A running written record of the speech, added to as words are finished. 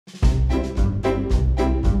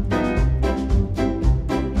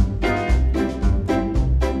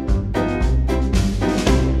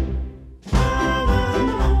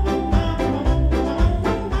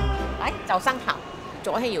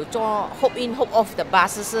天有坐 hop in hop off 的巴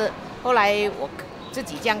士，是后来我自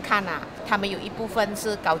己这样看啊，他们有一部分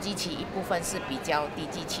是高基期，一部分是比较低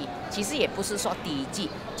基期。其实也不是说低基，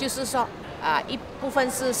就是说一部分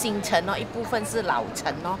是新城哦，一部分是老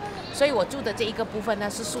城哦。所以我住的这一个部分呢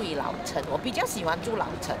是属于老城，我比较喜欢住老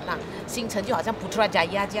城啦。新城就好像普特拉加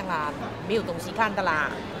亚这样啊，没有东西看的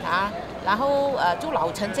啦啊。然后住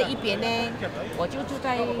老城这一边呢，我就住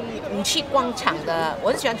在武器广场的，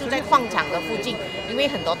我很喜欢住在广场的附近，因为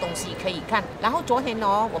很多东西可以看。然后昨天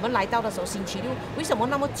哦，我们来到的时候星期六，为什么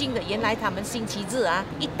那么近的？原来他们星期日啊，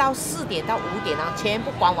一到4点到5点啊，全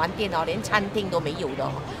部关完店哦，连餐厅都没有的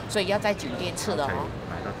哦，所以要在酒店吃的哦。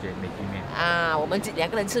买到美记面啊，我们2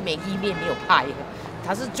个人吃美记面没有拍。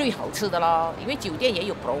它是最好吃的咯，因为酒店也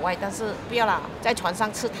有 provide， 但是不要啦，在船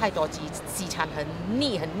上吃太多西餐很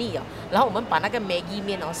腻哦。然后我们把那个Maggi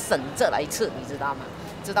面哦省着来吃，你知道吗？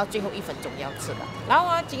直到最后1分钟要吃的。然后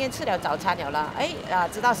今天吃了早餐了啦，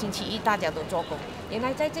知道星期一大家都做工。原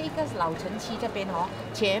来在这一个老城区这边哦，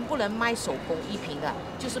全部人卖手工艺品的，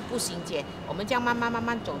就是步行街。我们这样慢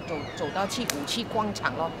慢走到去武器广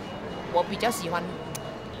场咯。我比较喜欢，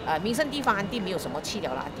民生地方安迪没有什么去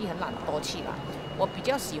了啦，安迪很懒惰去了。我比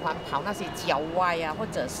较喜欢跑那些郊外啊，或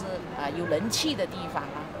者是有人气的地方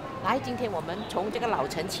啊。来，今天我们从这个老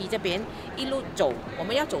城区这边一路走，我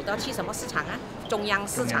们要走到去什么市场啊？中央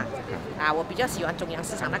市场啊，我比较喜欢中央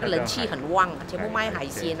市场，那个人气很旺，全部卖海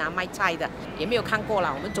鲜啊、卖菜的，也没有看过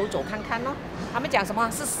啦，我们走看看咯。他们讲什么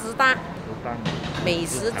是10大美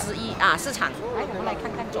食之一啊？市场，来，我们来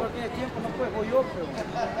看看走。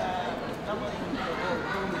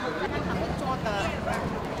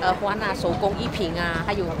耳环啊，手工艺品啊，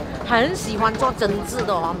还有很喜欢做针织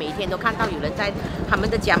的哦，每天都看到有人在他们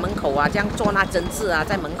的家门口啊，这样做那针织啊，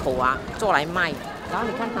在门口啊做来卖。然后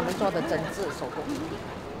你看他们做的针织手工艺品，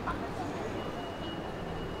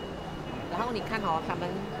然后你看哦，他们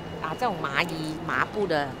这种麻布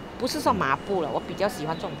的，不是说麻布了，我比较喜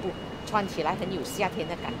欢这种布，穿起来很有夏天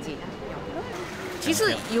的感觉。其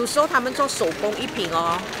实有时候他们做手工艺品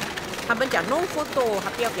哦。他们讲 no photo， 他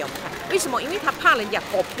不要给我们看，为什么？因为他怕人家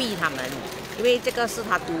copy 他们，因为这个是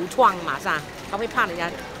他独创嘛，是吧？他会怕人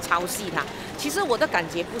家抄袭他。其实我的感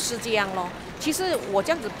觉不是这样咯。其实我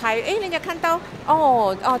这样子拍，人家看到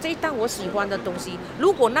这一档我喜欢的东西，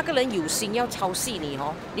如果那个人有心要抄袭你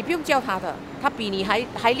哦，你不用叫他的，他比你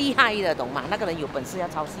还厉害的，懂吗？那个人有本事要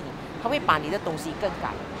抄袭你，他会把你的东西更改。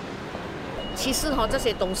其实这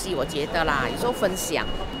些东西我觉得啦，有时候分享。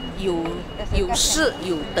有失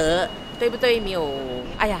有得，对不对？没有，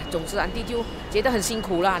总之安迪就觉得很辛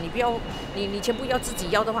苦啦。你不要，你全部要自己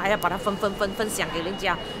要的话，还要把它分享给人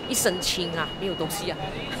家，一身轻啊，没有东西啊。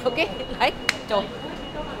OK， 来走。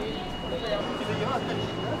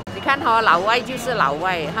你看老外就是老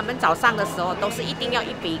外，他们早上的时候都是一定要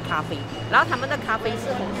一杯咖啡，然后他们的咖啡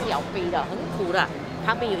是很小杯的，很苦的，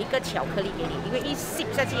旁边有一个巧克力给你，因为一吸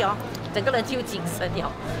下去哦，整个人就精神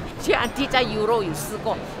了。就安迪在 Euro 有试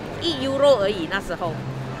过。1 euro 而已，那时候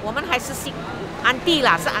我们还是安迪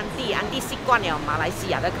啦，是安迪习惯了马来西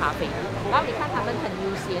亚的咖啡。然后你看他们很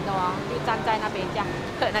悠闲的哦，就站在那边这样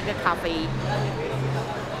喝那个咖啡。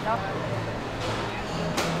然后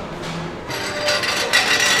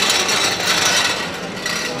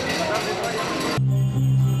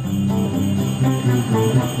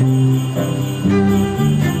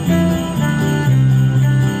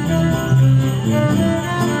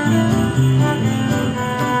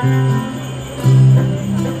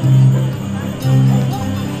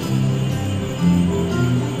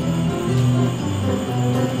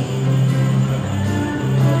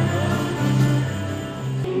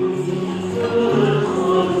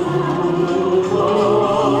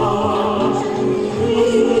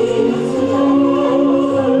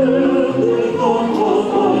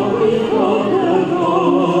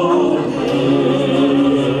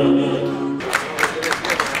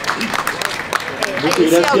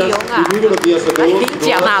笑容啊！领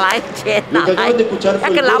奖拿来，钱拿来，要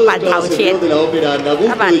跟老板讨钱，老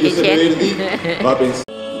板给钱。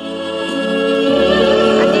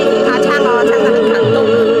他唱哦，唱得很感动。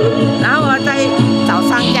然后在早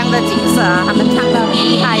上这样的景色啊，他们唱得很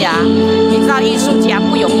厉害呀。你知道艺术家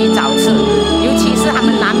不容易找次，尤其是他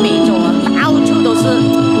们南美洲啊，到处都是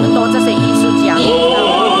很多这些艺术家，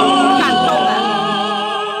感动的。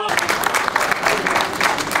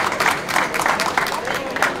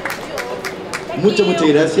Muchas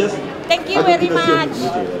gracias. Thank you very much.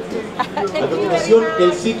 A continuación,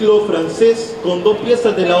 el ciclo francés con 2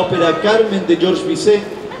 piezas de la ópera Carmen de Georges Bizet,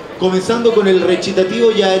 comenzando con el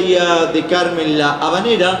recitativo y aria de Carmen la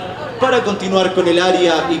Habanera, para continuar con el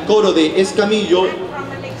aria y coro de Escamillo,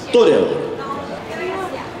 Toreador.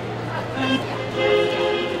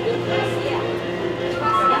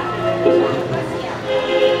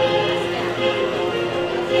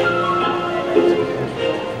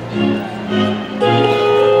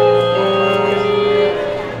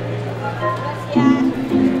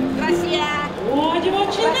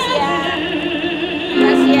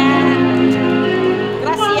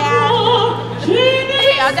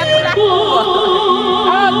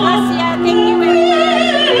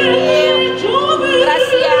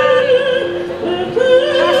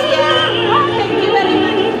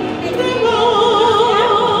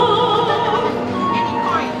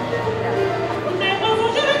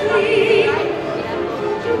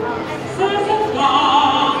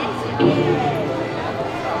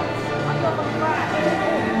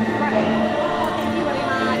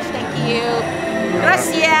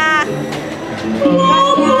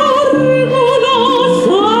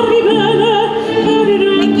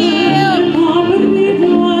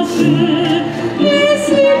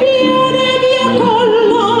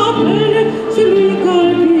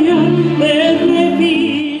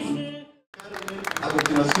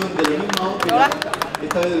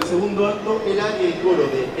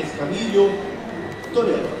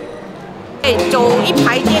 一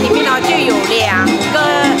排店里面呢就有2个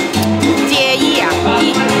街艺啊，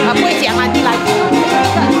不会讲啊，你来。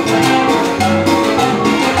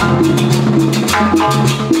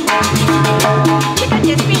这个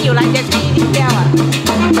姐妹有来姐妹一定跳啊。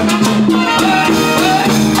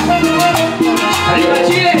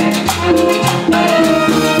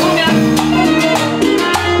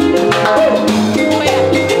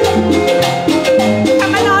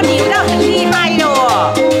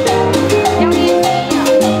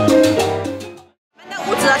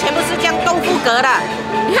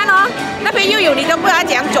你看哦，那边又有，你都不知道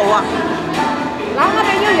怎样走啊。然后那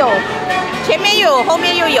边又有，前面又有，后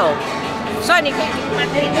面又有，所以你可以走半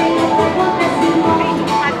天，可以走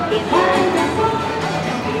半天。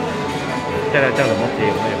现在叫什么街？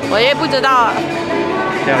我也不知道。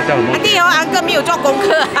叫什么？弟哦，安哥没有做功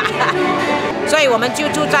课，所以我们就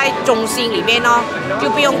住在中心里面哦，就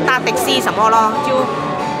不用搭taxi什么咯，就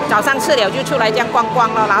早上吃了就出来这样逛逛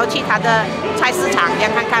咯，然后去他的菜市场这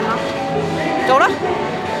样看看咯。走了，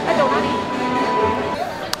要走哪里？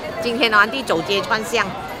今天呢，安迪走街串巷，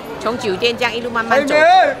从酒店这样一路慢慢走，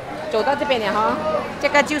走到这边了哈。这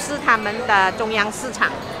个就是他们的中央市场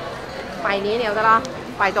，100年了的啦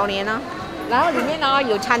，100多年了。然后里面呢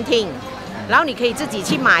有餐厅，然后你可以自己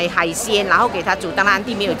去买海鲜，然后给他煮。当然安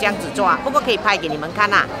迪没有这样子做啊，不过可以拍给你们看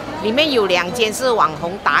啊。里面有2间是网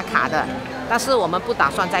红打卡的，但是我们不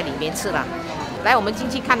打算在里面吃了。来，我们进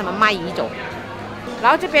去看他们卖鱼走。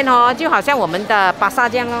然后这边哦，就好像我们的巴萨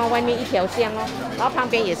这样哦，外面一条巷哦，然后旁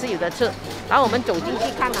边也是有的吃。然后我们走进去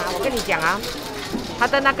看啊，我跟你讲啊，它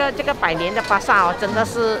的这个100年的巴萨哦，真的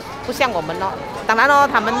是不像我们哦。当然哦，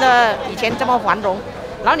他们的以前这么繁荣，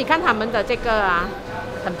然后你看他们的这个啊，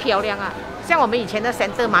很漂亮啊，像我们以前的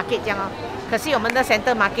Center Market 这样哦。可惜我们的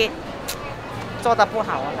Center Market 做得不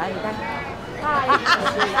好哦。来，你看。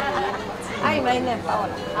Hi, my name is Paola.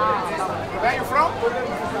 Where are you from?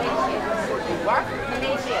 What?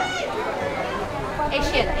 Malaysia.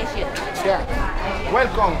 Asian. Yeah.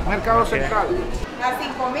 Welcome, Mercado Central. A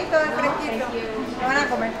 5.000 todo el fresquito. ¿Qué van a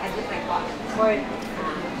comer? Bueno.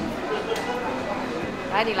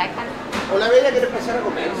 来，你来看。 Hola, Bella, ¿quieres pasar a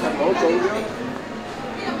comer? Tampoco,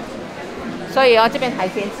 所以哦，这边海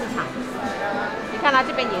鲜市场，你看它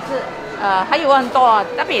这边也是，还有很多，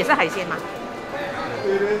那边也是海鲜嘛。走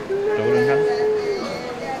人看。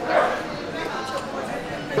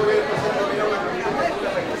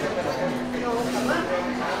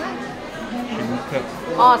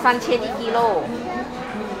哦，3100kg，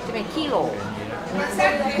这边 kilo，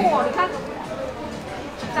 哇，你看，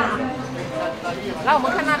大。然后我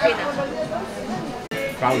们看那边的，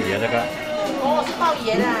鲍鱼这个。哦，是鲍鱼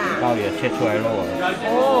的。鲍鱼切出来肉啊。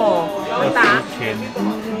哦，多大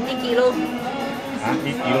？1kg。啊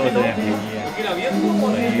，1kg这样便宜啊，等于20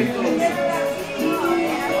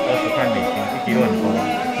块美金，1kg很多啊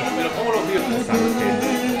，3000。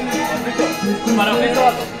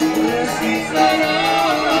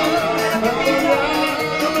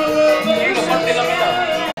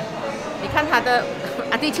你看它的，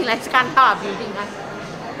阿弟进来看它 building 啊，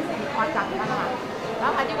很夸张，看到吗？然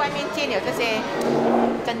后它就外面建了这些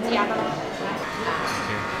增加的咯，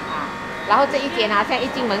然后这一间啊，像一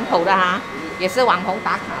进门口的哈。 也是网红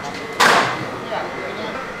打卡的。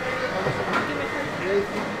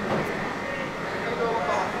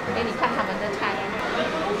给你看他们的菜。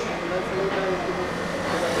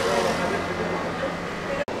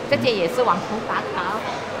这间也是网红打卡哦，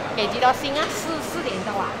给几多星啊？4点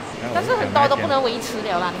多啊，但是很多都不能维持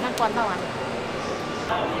了啦。你看关到完了。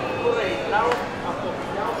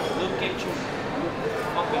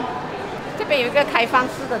这边有一个开放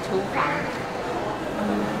式的厨房。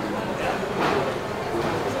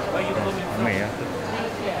 很美啊！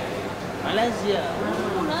 Malaysia.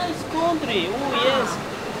 Oh, nice country. Oh, yes.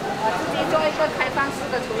 我自己做一个开放式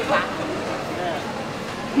的厨房。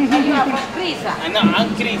You are from Greece? I'm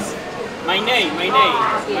Chris. My name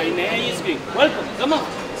is Chris. Welcome. Come on.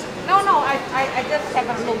 No, I just have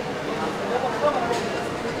a look.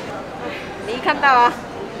 你一看到啊，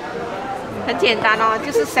很简单哦，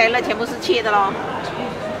就是salad全部是切的咯。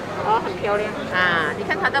 哦，很漂亮啊！你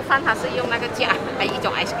看它的饭，它是用那个夹，还有一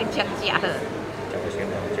种 ice cream 这样夹的。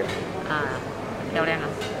啊，很漂亮啊！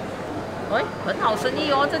喂，很好生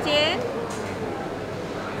意哦，这间。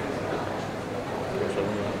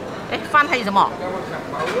哎，饭还有什么？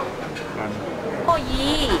哦，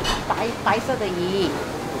鱼，白色的鱼，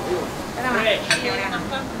看到吗？很漂亮啊！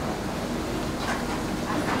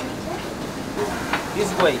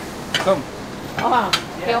 This way. Come. 哦，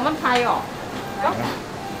给我们拍哦。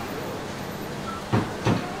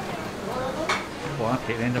哇，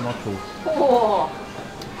铁链这么粗！哇！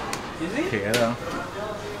铁的，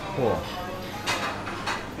哇！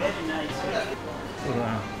是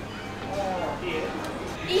啊。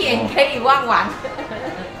一眼可以望完，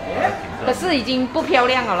可是已经不漂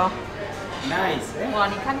亮了咯。Nice. 哇，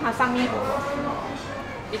你看它上面，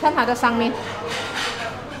你看它的上面。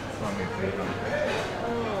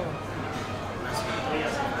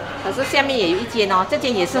可是下面也有一间哦，这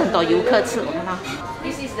间也是很多游客吃，我看到。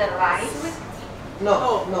This is the rice.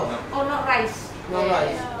 No, no, Oh, not rice. no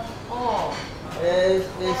rice. Oh. It's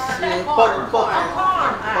pork. Corn.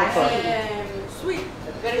 I see. Sweet.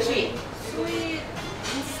 Very sweet. Sweet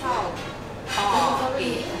and salt. Oh,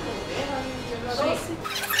 okay. Sweet.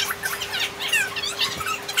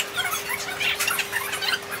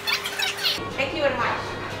 Thank you very much.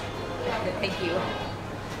 Thank you.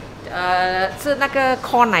 是那个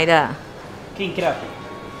corn 来的。 King crab.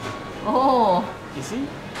 哦， You see?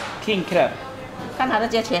 King crab. 看它的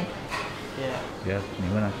价钱。 Yeah. Yes, 你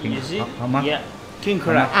问啊 You see? how much? Yeah. King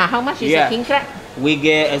crab. 啊，how much is Yeah. a king crab？ We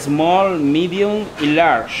get a small, medium, and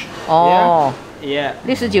large. 哦 Yeah.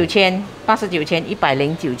 ，69千、89千、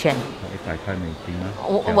109千。 100块美金啊。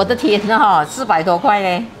我的天呐，400多块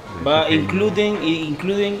嘞。 But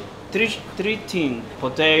including three things: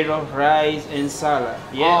 potato, rice, and salad.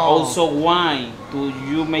 Yeah. Oh. Also wine to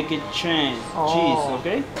you make it cheese. Cheese.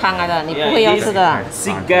 Okay. 康来的，你不 Yeah, 会要 this 吃的。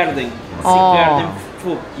 Sea garden. Oh. Sea garden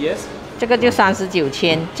food. Yes. 这个就39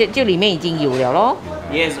千，就里面已经有了咯。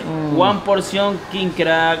 Yes. One portion king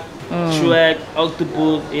crab, shark,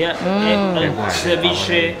 octopus. Yeah. And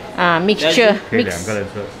ceviche. 啊，mixture 可以 mix， 2个人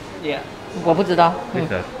吃。 Yeah. 我不知道。 This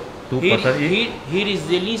is 2 Here, person each. here is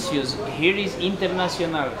delicious. Here is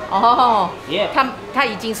international. 哦 Yeah. 他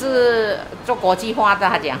已经是做国际化的，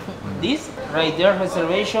他讲。 This right there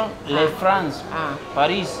reservation, Le France, Ah.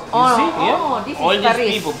 Paris. You Oh, see? oh, Yeah. this is All Paris.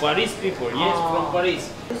 these people, Paris people. Yes, from Paris.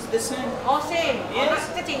 It's the same. 哦，same， Yes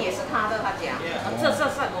这件也是他的，他讲。 Yeah. 这我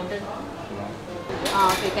的。啊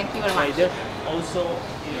，OK，Thank you very Right much。 there. Also,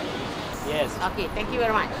 yes. OK，Thank you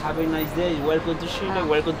very much。 Have a nice day. Welcome to Chile.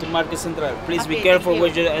 Welcome to Market Central. Please be Okay, careful thank you.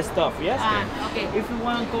 with your stuff. Yes. 啊，OK。 If you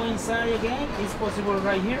want to go inside again, it's possible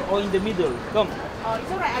right here or in the middle. Come. Oh,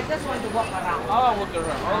 it's alright. I just want to walk around. Oh, walk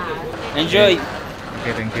around. Okay. Okay. Enjoy.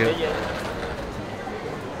 Okay, thank you.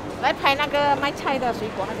 来拍那个卖菜的水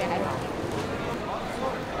果那边还好。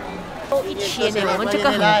都1000呢，我们这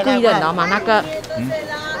个很贵的，你知道吗？那个，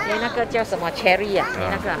那个叫什么 cherry 啊？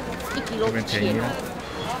那个1 kg 这边便宜1000哦。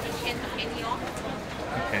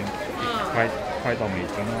便宜哦。 快到美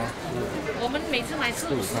金哦。我们每次买是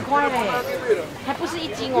50块嘞，还不是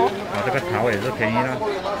1斤哦。啊，这个桃也是便宜啦，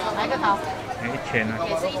哪一个桃？ 1000啊。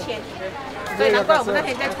也是1000。所以难怪我们那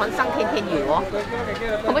天在船上天天有哦。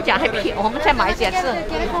我们讲还便宜，我们在马来西亚吃很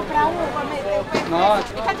贵。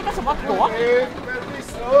你看这个什么果？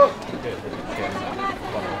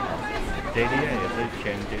这里呢也是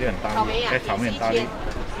1000，这里很大草莓粒，啊，在草莓很大粒，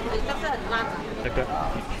但是很辣的。这个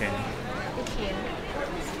1000。 1000。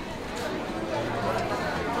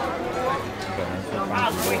 可能是30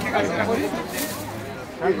多，看看。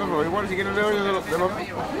 Igual si quieren leo yo de los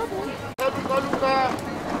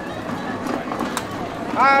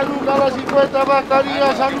Ah, Luca, los 50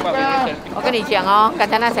 mascarillas, a Luca. 我跟你讲哦，刚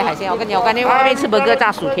才那些海鲜，我跟你讲，我刚才外面吃burger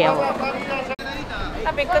炸薯条，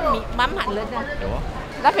那边更满人的，有啊，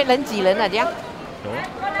那边人挤人了这样。有啊，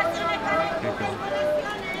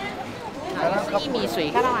是薏米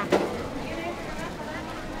水，看到吗？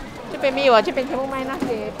这边没有啊，这边全部卖那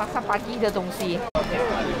些巴萨巴基的东西。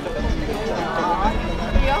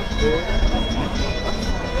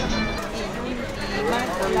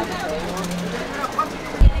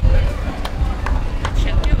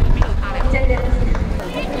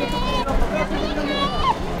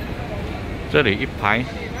这里一排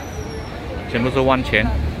全部是1钱，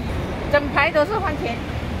整排都是换钱。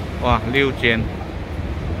哇，6间、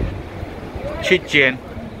7间、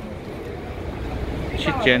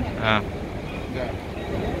7间啊，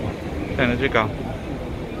这样的最高。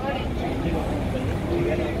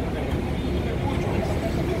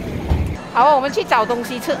好，我们去找东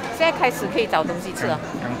西吃，现在开始可以找东西吃了。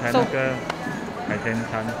刚才那个海鲜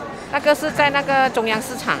餐，那个是在那个中央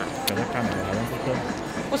市场，可能看了好像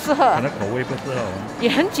不适合可。能口味不适合我们。也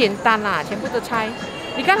很简单啦，全部的菜。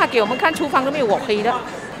你看他给我们看厨房都没有我黑的，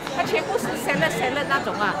它全部是 salad 那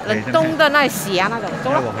种啊，冷冻的那虾那种。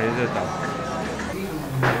走了。我回去找。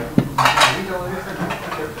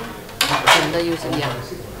真的又是一样。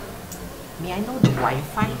May I know the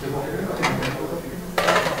Wi-Fi？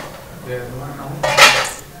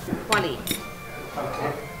 What is？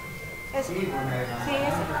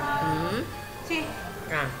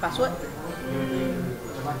 À, password.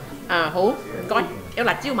 À, Hữu, coi, eo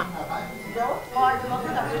辣椒mà.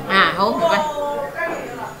 À, Hữu, coi.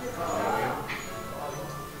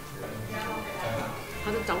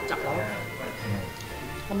 它是早早哦。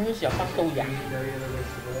他们是喜欢放豆芽。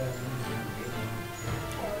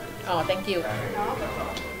哦 ，Thank you。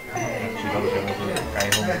其他的全部是该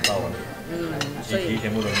烘到完的。所以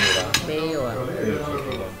全部都没有啦。没有啊。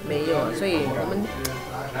没有啊，所以我们。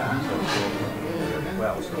不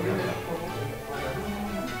好吃。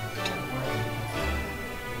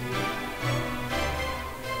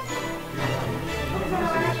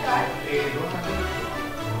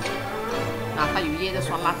啊，它有椰的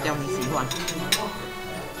酸辣椒，你喜欢？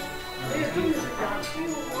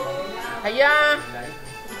係啊。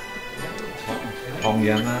紅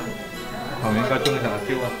人啊，紅人家中意食辣椒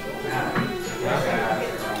啊。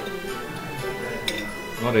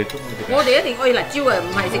我哋中意食。我哋一定愛辣椒啊，唔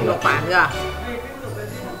係食肉飯㗎。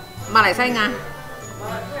馬來西亞。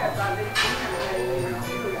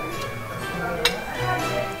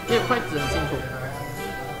這個筷子很清楚。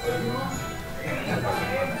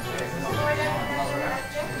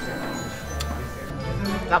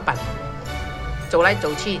老板走来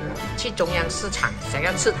走去，去中央市场，想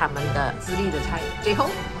要吃他们的智利的菜，最后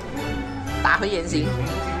打回原形。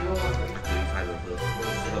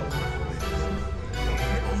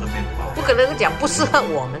不可能讲不适合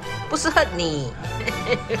我们，不适合你，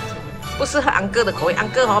不适合安哥的口味。安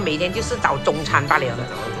哥哦，每天就是找中餐罢了的。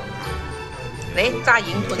来，炸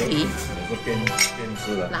银豚皮。是边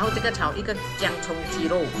吃的。然后这个炒一个姜葱鸡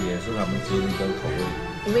肉，也是他们智利的口味。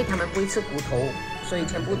因为他们不会吃骨头，所以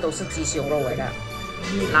全部都是鸡胸肉来的。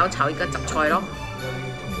然后炒一个杂菜咯，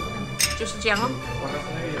就是这样咯。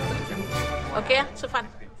OK 啊，吃饭。